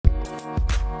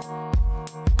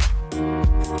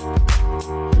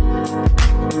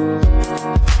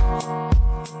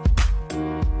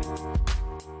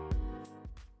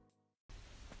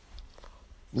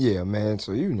Yeah, man,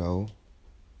 so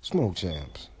Smoke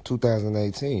Champs,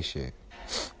 2018 shit.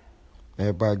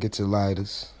 Everybody get your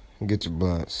lighters, get your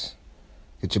blunts,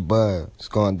 get your bud. It's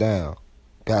going down.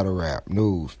 Battle rap,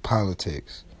 news,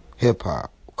 politics,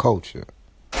 hip-hop, culture,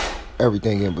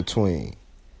 everything in between.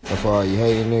 And for all you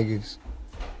hating niggas,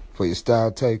 for your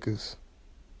style takers,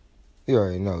 you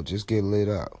already know, just get lit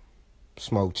up.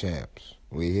 Smoke Champs,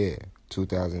 we here,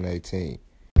 2018.